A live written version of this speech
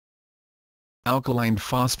Alkaline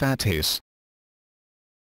phosphatase.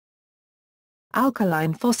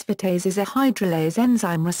 Alkaline phosphatase is a hydrolase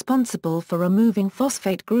enzyme responsible for removing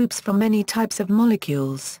phosphate groups from many types of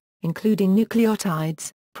molecules, including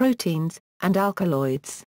nucleotides, proteins, and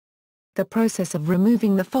alkaloids. The process of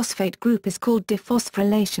removing the phosphate group is called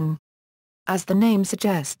dephosphorylation. As the name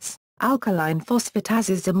suggests, alkaline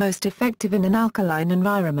phosphatases are most effective in an alkaline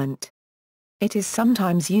environment. It is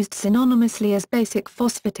sometimes used synonymously as basic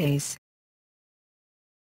phosphatase.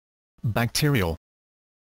 Bacterial.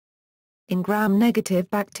 In gram-negative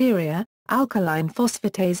bacteria, alkaline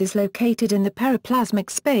phosphatase is located in the periplasmic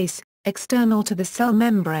space, external to the cell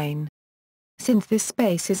membrane. Since this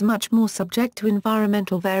space is much more subject to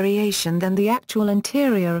environmental variation than the actual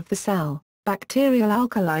interior of the cell, bacterial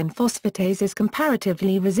alkaline phosphatase is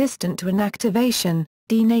comparatively resistant to inactivation,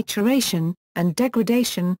 denaturation, and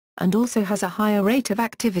degradation, and also has a higher rate of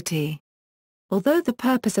activity. Although the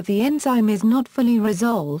purpose of the enzyme is not fully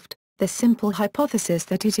resolved, the simple hypothesis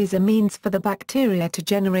that it is a means for the bacteria to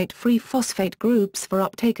generate free phosphate groups for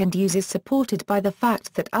uptake and use is supported by the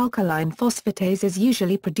fact that alkaline phosphatase is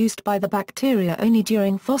usually produced by the bacteria only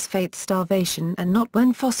during phosphate starvation and not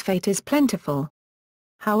when phosphate is plentiful.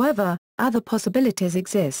 However, other possibilities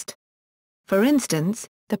exist. For instance,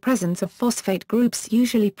 the presence of phosphate groups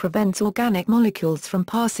usually prevents organic molecules from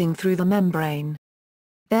passing through the membrane.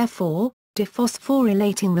 Therefore,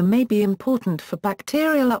 dephosphorylating them may be important for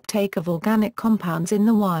bacterial uptake of organic compounds in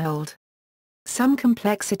the wild. Some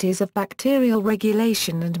complexities of bacterial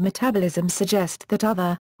regulation and metabolism suggest that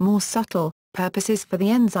other, more subtle, purposes for the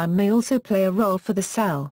enzyme may also play a role for the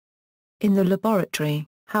cell. In the laboratory,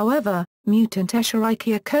 however, mutant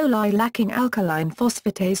Escherichia coli lacking alkaline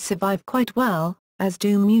phosphatase survive quite well, as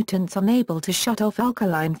do mutants unable to shut off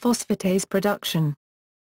alkaline phosphatase production.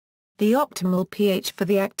 The optimal pH for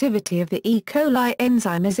the activity of the E. coli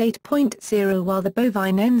enzyme is 8.0 while the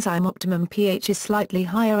bovine enzyme optimum pH is slightly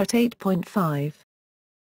higher at 8.5.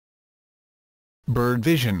 Bird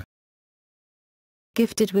vision.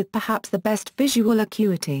 Gifted with perhaps the best visual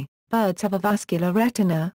acuity, birds have a vascular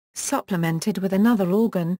retina, supplemented with another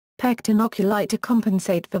organ, pectin oculi, to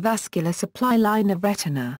compensate for vascular supply line of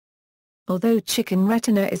retina. Although chicken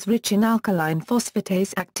retina is rich in alkaline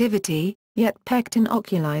phosphatase activity, yet pectin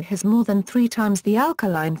oculi has more than 3 times the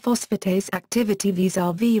alkaline phosphatase activity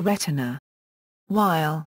vis-à-vis retina.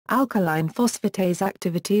 While alkaline phosphatase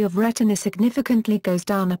activity of retina significantly goes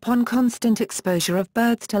down upon constant exposure of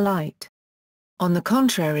birds to light. On the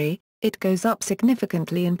contrary, it goes up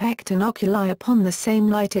significantly in pectin oculi upon the same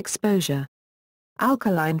light exposure.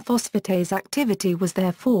 Alkaline phosphatase activity was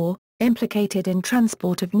therefore implicated in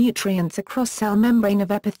transport of nutrients across cell membrane of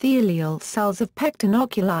epithelial cells of pectin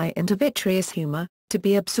oculi into vitreous humor, to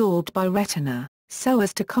be absorbed by retina, so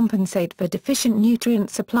as to compensate for deficient nutrient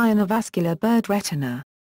supply in a vascular bird retina.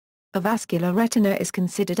 A vascular retina is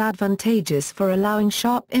considered advantageous for allowing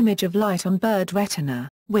sharp image of light on bird retina,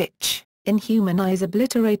 which, in human eye, is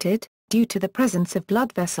obliterated, due to the presence of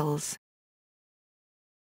blood vessels.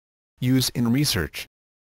 Use in research.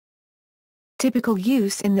 Typical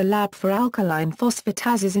use in the lab for alkaline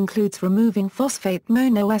phosphatases includes removing phosphate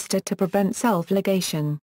monoester to prevent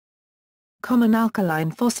self-ligation. Common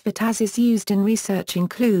alkaline phosphatases used in research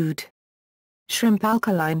include shrimp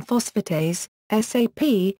alkaline phosphatase,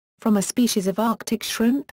 SAP, from a species of Arctic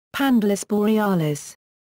shrimp, Pandalus borealis.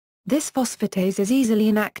 This phosphatase is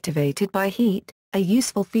easily inactivated by heat, a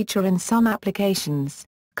useful feature in some applications.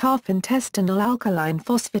 Calf intestinal alkaline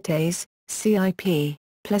phosphatase, CIP.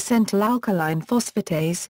 Placental alkaline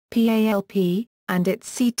phosphatase, PALP, and its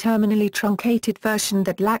C-terminally truncated version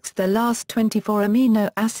that lacks the last 24 amino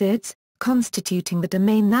acids, constituting the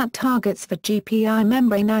domain that targets for GPI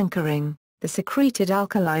membrane anchoring, the secreted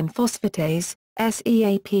alkaline phosphatase,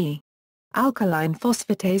 SEAP. Alkaline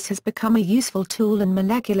phosphatase has become a useful tool in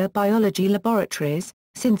molecular biology laboratories,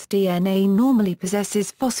 since DNA normally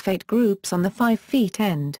possesses phosphate groups on the 5'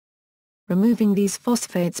 end. Removing these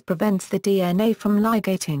phosphates prevents the DNA from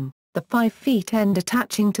ligating, the 5' end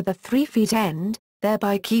attaching to the 3' end,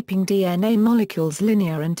 thereby keeping DNA molecules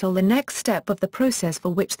linear until the next step of the process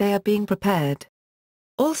for which they are being prepared.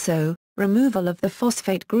 Also, removal of the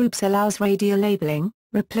phosphate groups allows radiolabeling,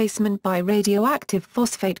 replacement by radioactive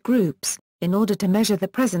phosphate groups, in order to measure the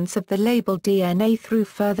presence of the labeled DNA through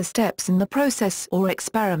further steps in the process or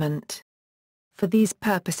experiment. For these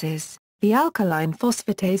purposes, the alkaline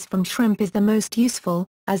phosphatase from shrimp is the most useful,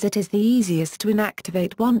 as it is the easiest to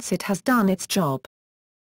inactivate once it has done its job.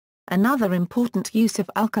 Another important use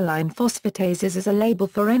of alkaline phosphatase is as a label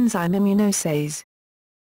for enzyme immunosase.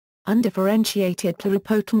 Undifferentiated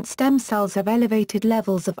pluripotent stem cells have elevated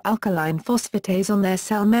levels of alkaline phosphatase on their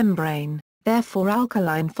cell membrane, Therefore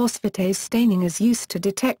alkaline phosphatase staining is used to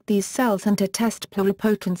detect these cells and to test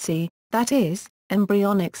pluripotency, that is,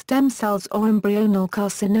 embryonic stem cells or embryonal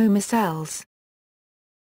carcinoma cells.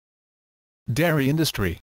 Dairy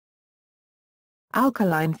industry.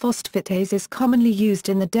 Alkaline phosphatase is commonly used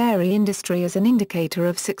in the dairy industry as an indicator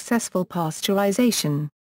of successful pasteurization.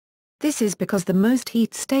 This is because the most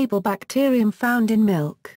heat-stable bacterium found in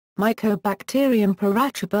milk, Mycobacterium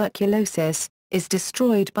paratuberculosis, is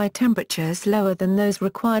destroyed by temperatures lower than those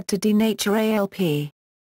required to denature ALP.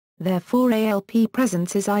 Therefore ALP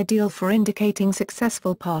presence is ideal for indicating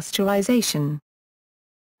successful pasteurization.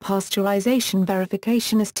 Pasteurization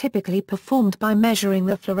verification is typically performed by measuring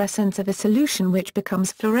the fluorescence of a solution which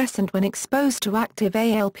becomes fluorescent when exposed to active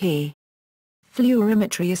ALP.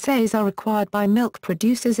 Fluorimetry assays are required by milk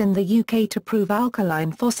producers in the UK to prove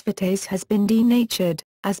alkaline phosphatase has been denatured,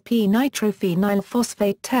 as p-nitrophenyl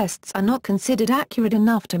phosphate tests are not considered accurate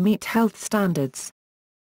enough to meet health standards.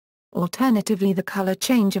 Alternatively, the color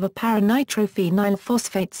change of a para-nitrophenyl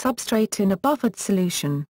phosphate substrate in a buffered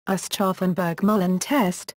solution, a Scharfenberg-Mullen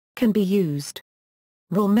test, can be used.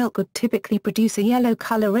 Raw milk would typically produce a yellow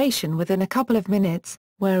coloration within a couple of minutes,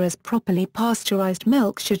 whereas properly pasteurized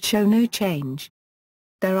milk should show no change.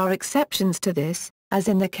 There are exceptions to this, as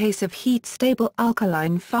in the case of heat-stable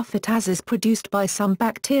alkaline phosphatases produced by some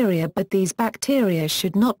bacteria, but these bacteria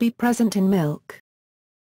should not be present in milk.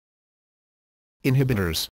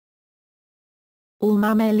 Inhibitors. All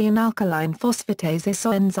mammalian alkaline phosphatase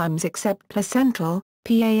isoenzymes except placental,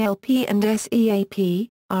 PALP and SEAP,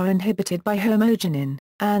 are inhibited by homogenin,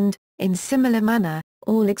 and, in similar manner,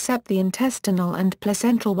 all except the intestinal and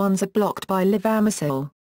placental ones are blocked by levomersal.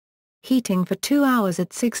 Heating for 2 hours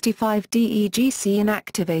at 65 degC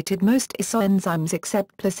inactivated most isoenzymes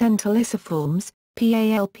except placental isoforms,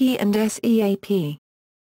 PALP and SEAP.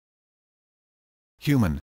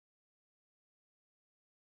 Human.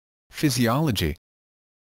 Physiology.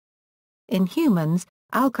 In humans,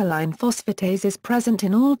 alkaline phosphatase is present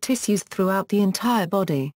in all tissues throughout the entire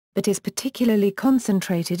body, but is particularly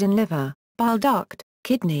concentrated in liver, bile duct,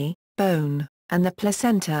 kidney, bone, and the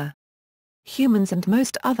placenta. Humans and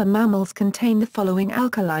most other mammals contain the following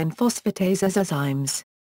alkaline phosphatase enzymes.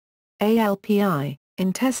 ALPI,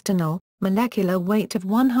 intestinal, molecular weight of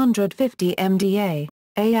 150 mDa,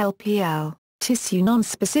 ALPL, tissue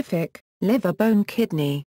non-specific, liver bone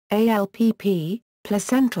kidney, ALPP,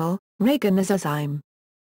 placental, Reagan's enzyme.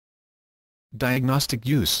 Diagnostic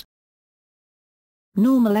use.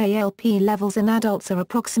 Normal ALP levels in adults are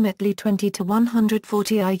approximately 20 to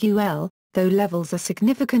 140 IUL, though levels are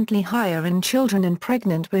significantly higher in children and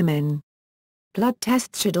pregnant women. Blood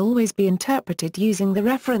tests should always be interpreted using the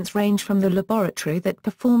reference range from the laboratory that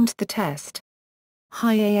performed the test.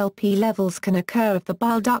 High ALP levels can occur if the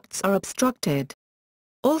bile ducts are obstructed.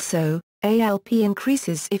 Also, ALP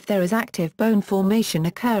increases if there is active bone formation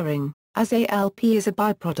occurring, as ALP is a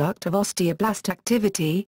byproduct of osteoblast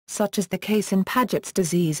activity, such as the case in Paget's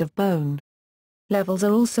disease of bone. Levels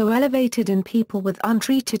are also elevated in people with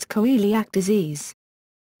untreated coeliac disease.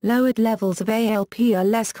 Lowered levels of ALP are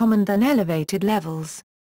less common than elevated levels.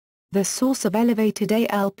 The source of elevated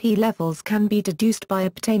ALP levels can be deduced by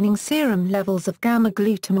obtaining serum levels of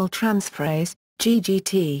gamma-glutamyl transferase,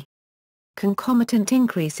 GGT. Concomitant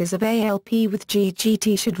increases of ALP with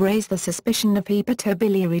GGT should raise the suspicion of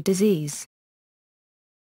hepatobiliary disease.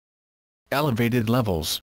 Elevated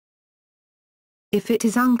levels. If it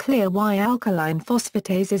is unclear why alkaline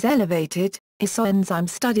phosphatase is elevated, isoenzyme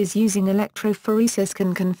studies using electrophoresis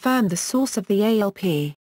can confirm the source of the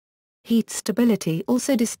ALP. Heat stability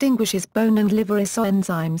also distinguishes bone and liver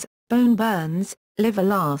isoenzymes, bone burns, liver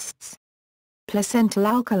lasts. Placental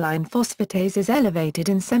alkaline phosphatase is elevated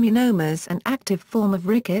in seminomas and active form of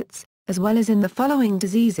rickets, as well as in the following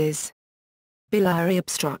diseases: biliary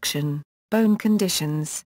obstruction, bone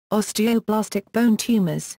conditions, osteoblastic bone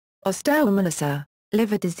tumors, osteomalacia,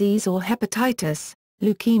 liver disease or hepatitis,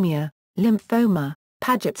 leukemia, lymphoma,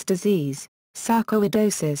 Paget's disease,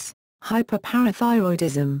 sarcoidosis,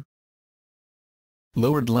 hyperparathyroidism.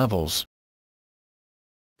 Lowered levels.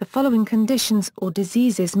 The following conditions or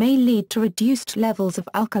diseases may lead to reduced levels of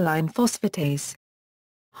alkaline phosphatase: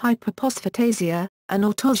 hyperphosphatasia, an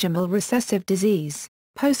autosomal recessive disease,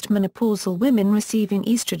 postmenopausal women receiving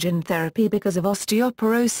estrogen therapy because of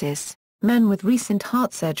osteoporosis, men with recent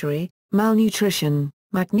heart surgery, malnutrition,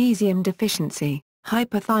 magnesium deficiency,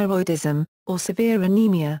 hyperthyroidism, or severe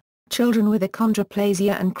anemia, children with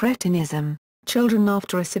achondroplasia and cretinism, children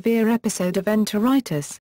after a severe episode of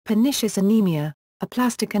enteritis, pernicious anemia,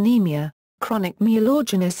 aplastic anemia, chronic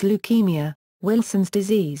myelogenous leukemia, Wilson's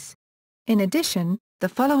disease. In addition, The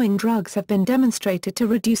following drugs have been demonstrated to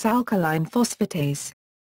reduce alkaline phosphatase.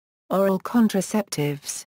 Oral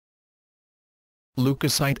contraceptives.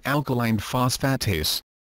 Leukocyte alkaline phosphatase.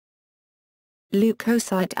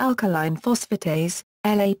 Leukocyte alkaline phosphatase,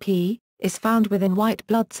 LAP, is found within white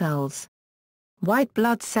blood cells. White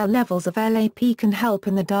blood cell levels of LAP can help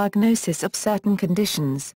in the diagnosis of certain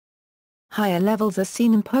conditions. Higher levels are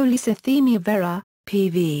seen in polycythemia vera,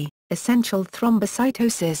 PV, essential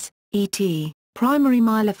thrombocytosis, ET, primary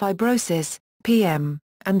myelofibrosis, PM,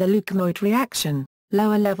 and the leukemoid reaction.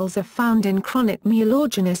 Lower levels are found in chronic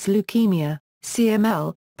myelogenous leukemia,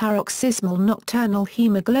 CML, paroxysmal nocturnal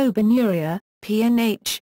hemoglobinuria,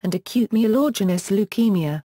 PNH, and acute myelogenous leukemia.